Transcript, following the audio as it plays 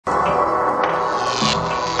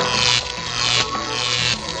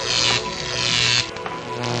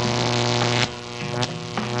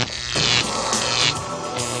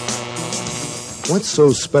What's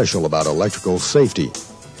so special about electrical safety?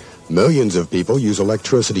 Millions of people use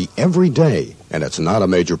electricity every day, and it's not a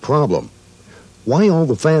major problem. Why all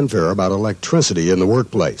the fanfare about electricity in the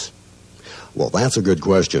workplace? Well, that's a good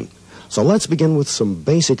question. So let's begin with some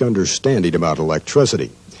basic understanding about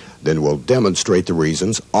electricity. Then we'll demonstrate the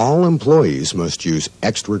reasons all employees must use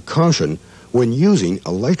extra caution when using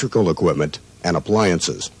electrical equipment and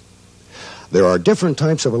appliances. There are different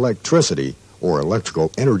types of electricity or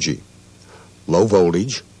electrical energy: low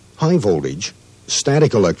voltage, high voltage,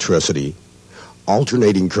 static electricity,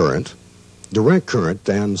 alternating current, direct current,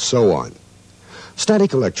 and so on.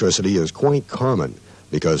 Static electricity is quite common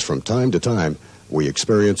because from time to time we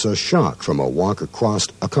experience a shock from a walk across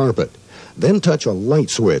a carpet, then touch a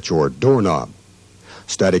light switch or doorknob.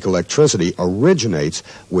 Static electricity originates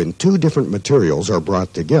when two different materials are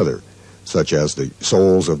brought together, such as the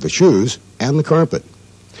soles of the shoes and the carpet.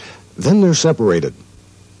 Then they're separated.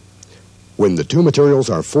 When the two materials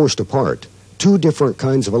are forced apart, two different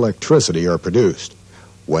kinds of electricity are produced,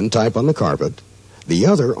 one type on the carpet, the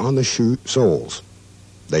other on the shoe soles.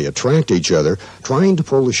 They attract each other, trying to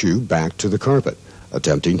pull the shoe back to the carpet,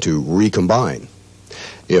 attempting to recombine.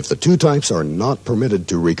 If the two types are not permitted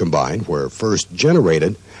to recombine where first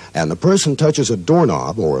generated, and the person touches a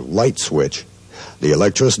doorknob or light switch, the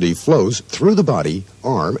electricity flows through the body,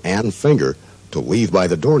 arm, and finger to leave by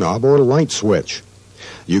the doorknob or light switch.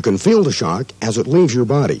 You can feel the shock as it leaves your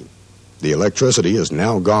body. The electricity is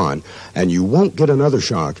now gone, and you won't get another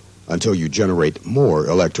shock until you generate more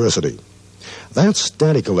electricity. That's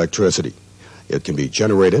static electricity. It can be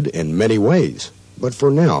generated in many ways, but for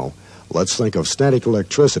now, let's think of static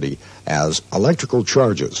electricity as electrical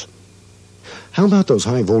charges. How about those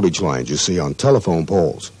high voltage lines you see on telephone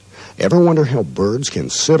poles? Ever wonder how birds can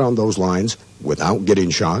sit on those lines without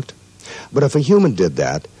getting shocked? But if a human did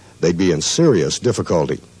that, they'd be in serious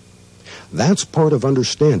difficulty. That's part of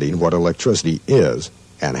understanding what electricity is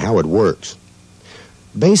and how it works.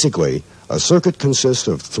 Basically, a circuit consists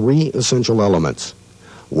of three essential elements.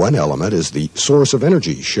 One element is the source of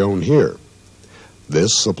energy, shown here.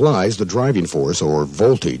 This supplies the driving force or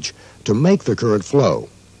voltage to make the current flow.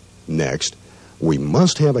 Next, we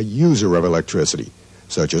must have a user of electricity,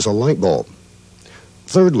 such as a light bulb.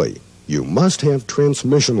 Thirdly, you must have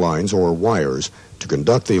transmission lines or wires to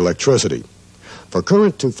conduct the electricity. For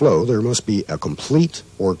current to flow, there must be a complete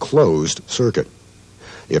or closed circuit.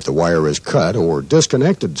 If the wire is cut or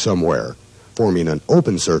disconnected somewhere, forming an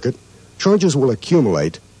open circuit, charges will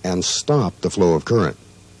accumulate and stop the flow of current.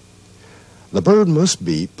 The bird must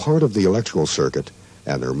be part of the electrical circuit,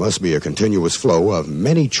 and there must be a continuous flow of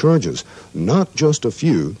many charges, not just a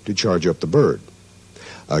few to charge up the bird.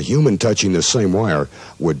 A human touching this same wire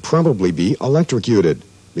would probably be electrocuted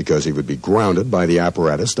because he would be grounded by the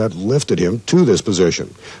apparatus that lifted him to this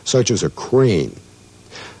position, such as a crane.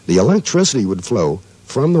 The electricity would flow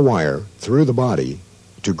from the wire through the body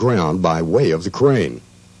to ground by way of the crane.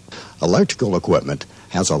 Electrical equipment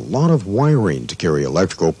has a lot of wiring to carry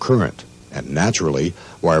electrical current, and naturally,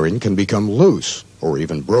 wiring can become loose or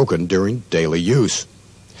even broken during daily use.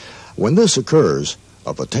 When this occurs,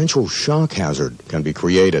 a potential shock hazard can be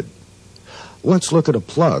created. Let's look at a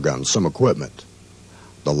plug on some equipment.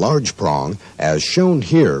 The large prong, as shown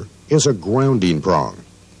here, is a grounding prong.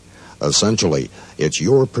 Essentially, it's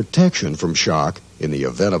your protection from shock in the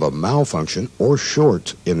event of a malfunction or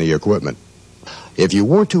short in the equipment. If you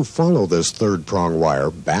were to follow this third prong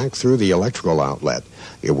wire back through the electrical outlet,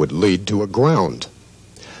 it would lead to a ground.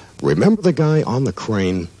 Remember the guy on the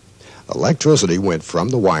crane? Electricity went from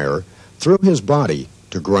the wire through his body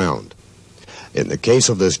to ground. In the case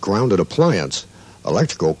of this grounded appliance,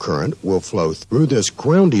 electrical current will flow through this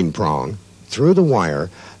grounding prong, through the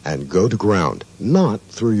wire, and go to ground, not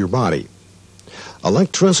through your body.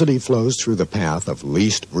 Electricity flows through the path of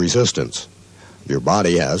least resistance. Your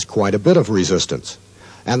body has quite a bit of resistance,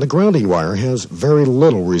 and the grounding wire has very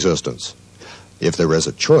little resistance. If there is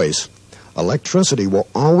a choice, electricity will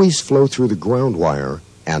always flow through the ground wire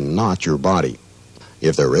and not your body.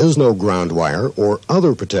 If there is no ground wire or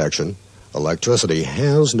other protection, electricity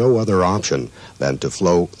has no other option than to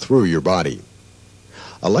flow through your body.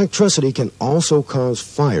 Electricity can also cause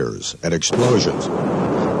fires and explosions.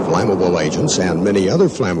 Flammable agents and many other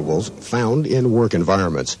flammables found in work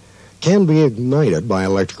environments can be ignited by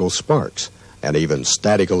electrical sparks and even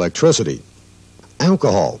static electricity.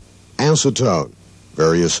 Alcohol, acetone,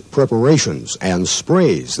 various preparations and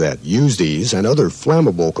sprays that use these and other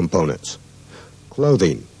flammable components.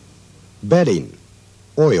 Clothing, bedding,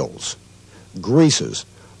 oils, greases,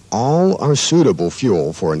 all are suitable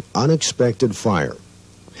fuel for an unexpected fire.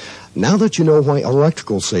 Now that you know why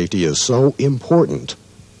electrical safety is so important,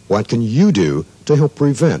 What can you do to help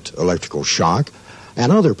prevent electrical shock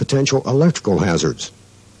and other potential electrical hazards?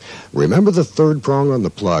 Remember the third prong on the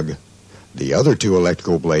plug. The other two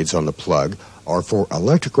electrical blades on the plug are for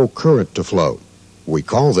electrical current to flow. We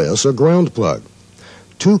call this a ground plug.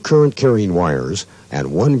 2 current-carrying wires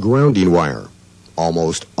and 1 grounding wire.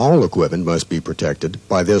 Almost all equipment must be protected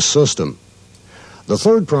by this system. The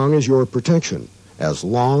third prong is your protection, as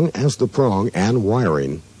long as the prong and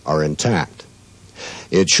wiring are intact.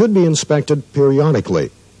 It should be inspected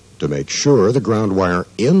periodically to make sure the ground wire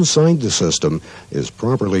inside the system is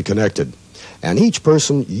properly connected, and each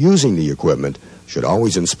person using the equipment should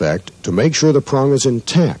always inspect to make sure the prong is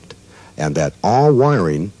intact and that all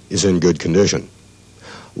wiring is in good condition.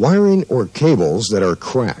 Wiring or cables that are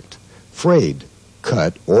cracked, frayed,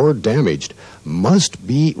 cut, or damaged must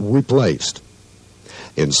be replaced.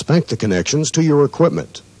 Inspect the connections to your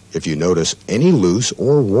equipment. If you notice any loose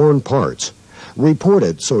or worn parts, report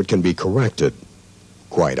it so it can be corrected.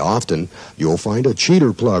 Quite often, you'll find a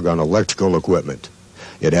cheater plug on electrical equipment.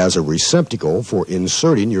 It has a receptacle for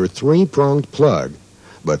inserting your 3-pronged plug,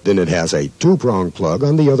 but then it has a 2-pronged plug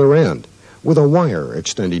on the other end, with a wire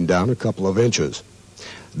extending down a couple of inches.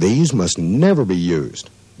 These must never be used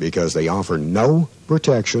because they offer no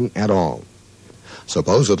protection at all.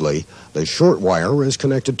 Supposedly, the short wire is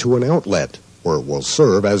connected to an outlet where it will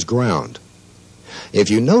serve as ground. If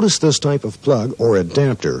you notice this type of plug or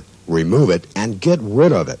adapter, remove it and get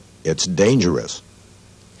rid of it. It's dangerous.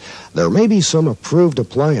 There may be some approved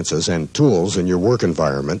appliances and tools in your work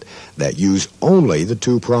environment that use only the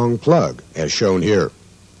 2-prong plug, as shown here.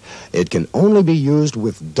 It can only be used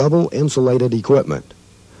with double insulated equipment.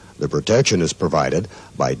 The protection is provided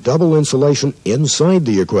by double insulation inside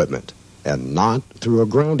the equipment and not through a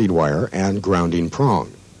grounding wire and grounding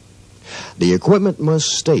prong. The equipment must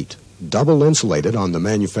state double insulated on the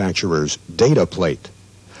manufacturer's data plate.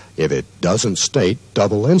 If it doesn't state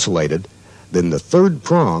double insulated, then the 3rd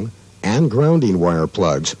prong and grounding wire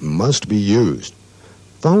plugs must be used.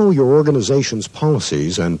 Follow your organization's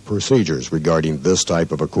policies and procedures regarding this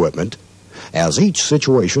type of equipment, as each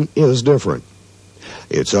situation is different.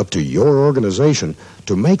 It's up to your organization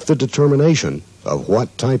to make the determination of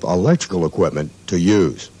what type of electrical equipment to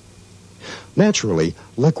use. Naturally,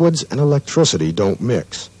 liquids and electricity don't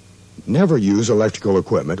mix. Never use electrical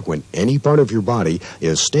equipment when any part of your body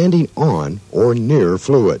is standing on or near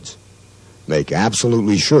fluids. Make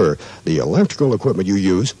absolutely sure the electrical equipment you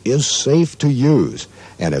use is safe to use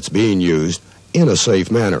and it's being used in a safe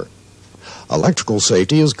manner. Electrical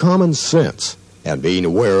safety is common sense and being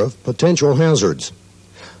aware of potential hazards.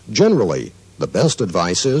 Generally, the best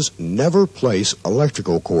advice is never place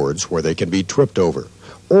electrical cords where they can be tripped over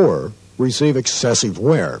or receive excessive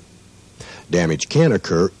wear. Damage can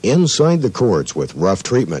occur inside the cords with rough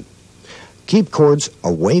treatment. Keep cords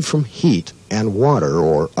away from heat and water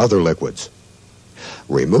or other liquids.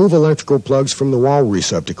 Remove electrical plugs from the wall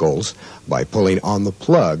receptacles by pulling on the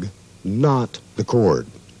plug, not the cord.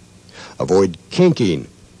 Avoid kinking,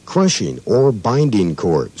 crushing, or binding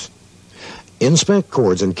cords. Inspect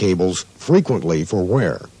cords and cables frequently for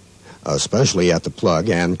wear, especially at the plug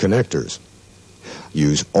and connectors.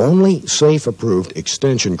 Use only safe-approved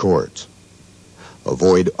extension cords.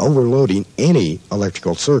 Avoid overloading any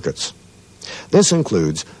electrical circuits. This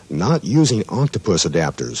includes not using octopus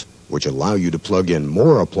adapters, which allow you to plug in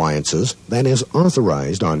more appliances than is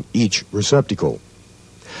authorized on each receptacle.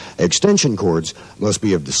 Extension cords must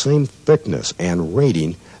be of the same thickness and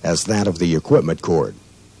rating as that of the equipment cord.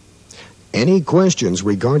 Any questions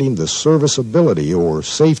regarding the serviceability or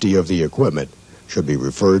safety of the equipment should be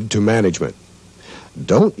referred to management.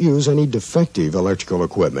 Don't use any defective electrical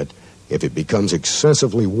equipment if it becomes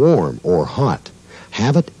excessively warm or hot.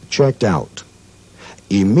 Have it checked out.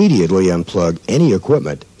 Immediately unplug any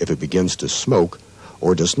equipment if it begins to smoke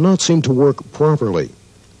or does not seem to work properly.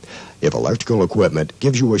 If electrical equipment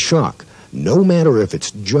gives you a shock, no matter if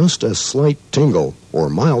it's just a slight tingle or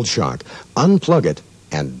mild shock, unplug it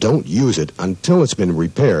and don't use it until it's been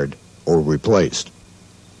repaired or replaced.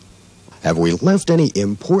 Have we left any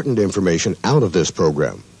important information out of this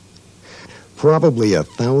program? Probably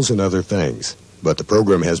 1,000 other things, but the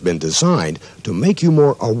program has been designed to make you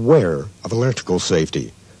more aware of electrical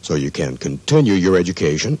safety so you can continue your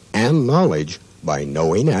education and knowledge by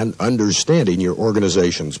knowing and understanding your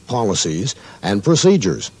organization's policies and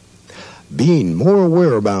procedures, being more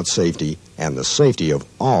aware about safety and the safety of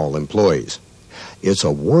all employees. It's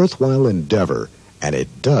a worthwhile endeavor, and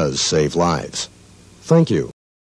it does save lives. Thank you.